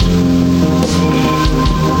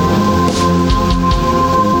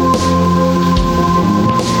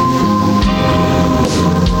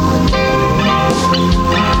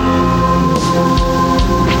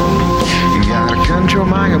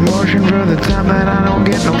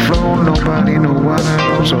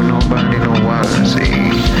nobody know what I see.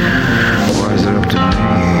 Why's it up to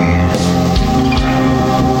me?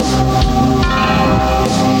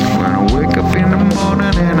 When I wake up in the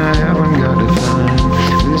morning and I haven't got the time,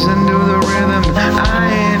 listen to the rhythm, I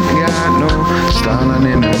ain't got no starting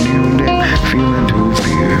in a new day, feeling to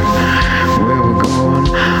fear. Where we're going,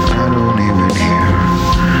 I don't even hear.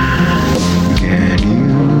 Can you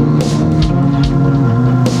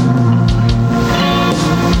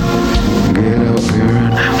get up here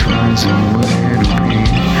and find somewhere to be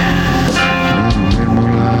a little bit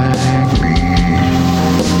more like me,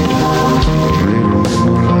 a little bit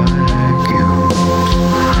more like you?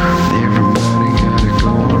 Everybody got it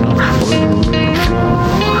going on with a little flow.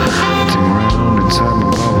 Ting round inside my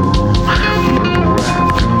bubble wrap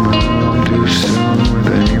coming on too soon with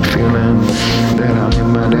any feeling that I'm in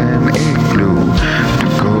my damn igloo.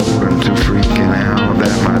 Too cold and too freaking out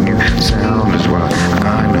that my new sound is what I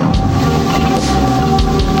know.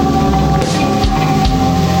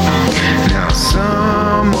 Now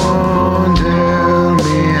someone tell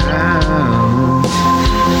me how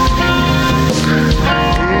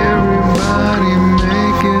everybody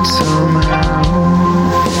make it somehow.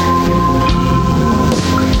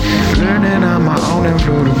 Learning on my own and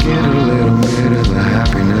flow to get a little bit of the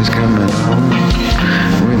happiness coming on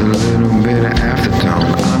with a little bit of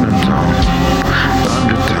aftertone, undertone.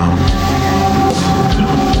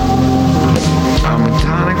 I'm a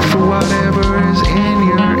tonic for whatever is in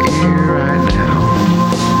your ear right now,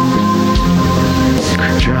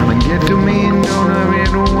 trying to get to me and don't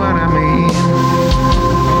even know what I mean.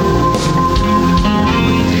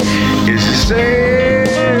 It's the same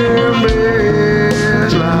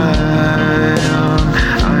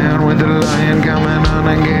lion with the lion coming on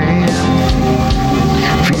again,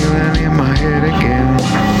 feeling in my head again.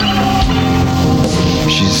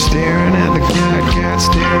 She's staring at the cat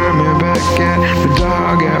staring me back at the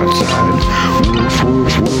dog outside. Woof,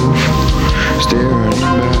 woof, woof, staring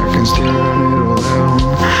him back and staring it all down.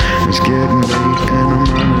 It's getting late and I'm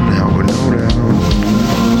running out with no doubt,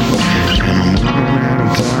 and I'm running out of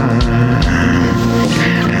time,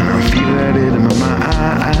 and I feel that it in my mind.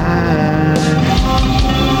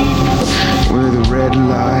 With a red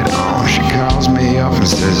light on, she calls me up and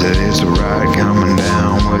says that it's alright, coming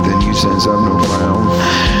down with a new sense of no frown.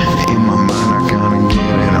 In my mind I kinda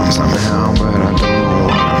get it on somehow, but I don't know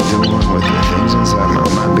what I'm doing with the things inside my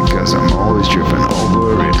mind, because I'm always tripping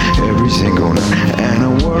over it every single night, and I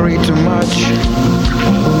worry too much.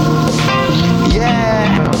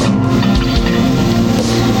 Yeah,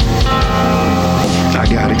 I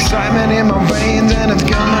got excitement in my veins and it's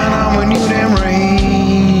coming on when you damn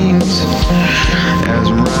rains. As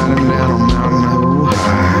I'm riding down a mountain oh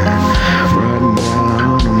high, riding down a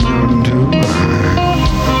mountain too high.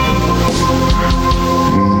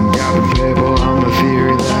 Got the paper on the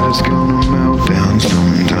theory that it's gonna melt down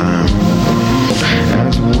sometime.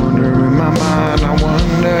 As I wonder in my mind, I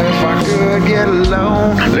wonder if I could get a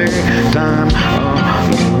lonely time of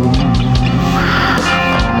you.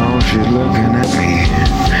 Oh no, she's looking at me.